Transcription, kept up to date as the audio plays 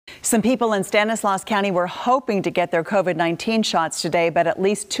Some people in Stanislaus County were hoping to get their COVID-19 shots today, but at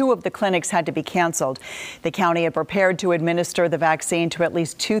least 2 of the clinics had to be canceled. The county had prepared to administer the vaccine to at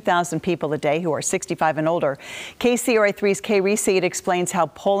least 2,000 people a day who are 65 and older. KCRA3's Kay Reese explains how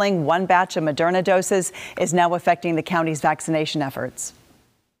pulling one batch of Moderna doses is now affecting the county's vaccination efforts.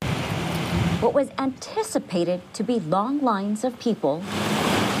 What was anticipated to be long lines of people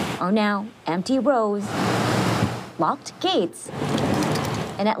are now empty rows, locked gates,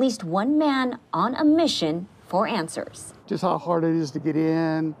 and at least one man on a mission for answers. Just how hard it is to get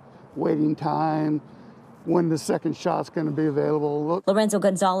in, waiting time, when the second shot's going to be available. Lorenzo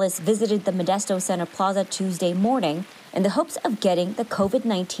Gonzalez visited the Modesto Center Plaza Tuesday morning in the hopes of getting the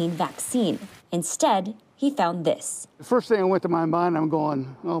COVID-19 vaccine. Instead, he found this. The first thing that went to my mind, I'm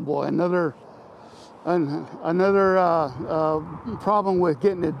going, oh boy, another problem with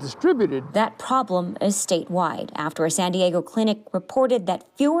getting it distributed. That problem is statewide after a San Diego clinic reported that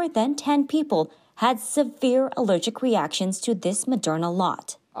fewer than 10 people had severe allergic reactions to this Moderna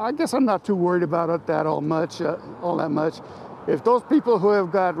lot. I guess I'm not too worried about it all that much. If those people who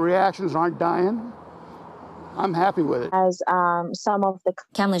have got reactions aren't dying, I'm happy with it. As some of the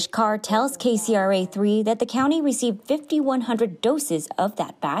Kamlesh Kaur tells KCRA3 that the county received 5,100 doses of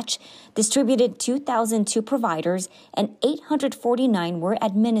that batch, distributed 2,002 providers, and 849 were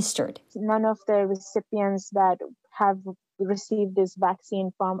administered. None of the recipients that have received this vaccine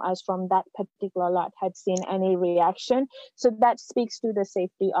from us from that particular lot had seen any reaction. So that speaks to the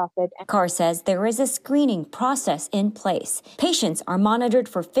safety of it. Kaur says there is a screening process in place. Patients are monitored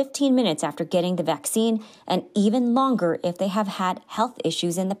for 15 minutes after getting the vaccine and even longer if they have had health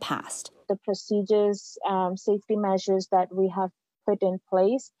issues in the past. The procedures, safety measures that we have put in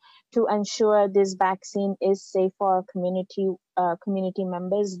place to ensure this vaccine is safe for our community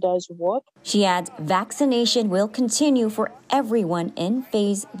members does work. She adds vaccination will continue for everyone in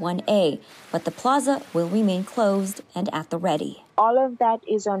Phase 1A, but the plaza will remain closed and at the ready. All of that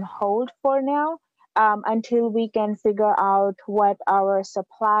is on hold for now until we can figure out what our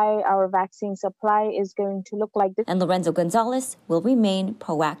vaccine supply is going to look like. And Lorenzo Gonzalez will remain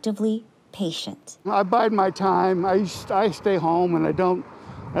proactively patient. I bide my time. I stay home and I don't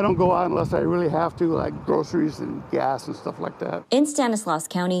go out unless I really have to, like groceries and gas and stuff like that. In Stanislaus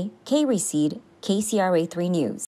County, Kay Reese, KCRA3 News.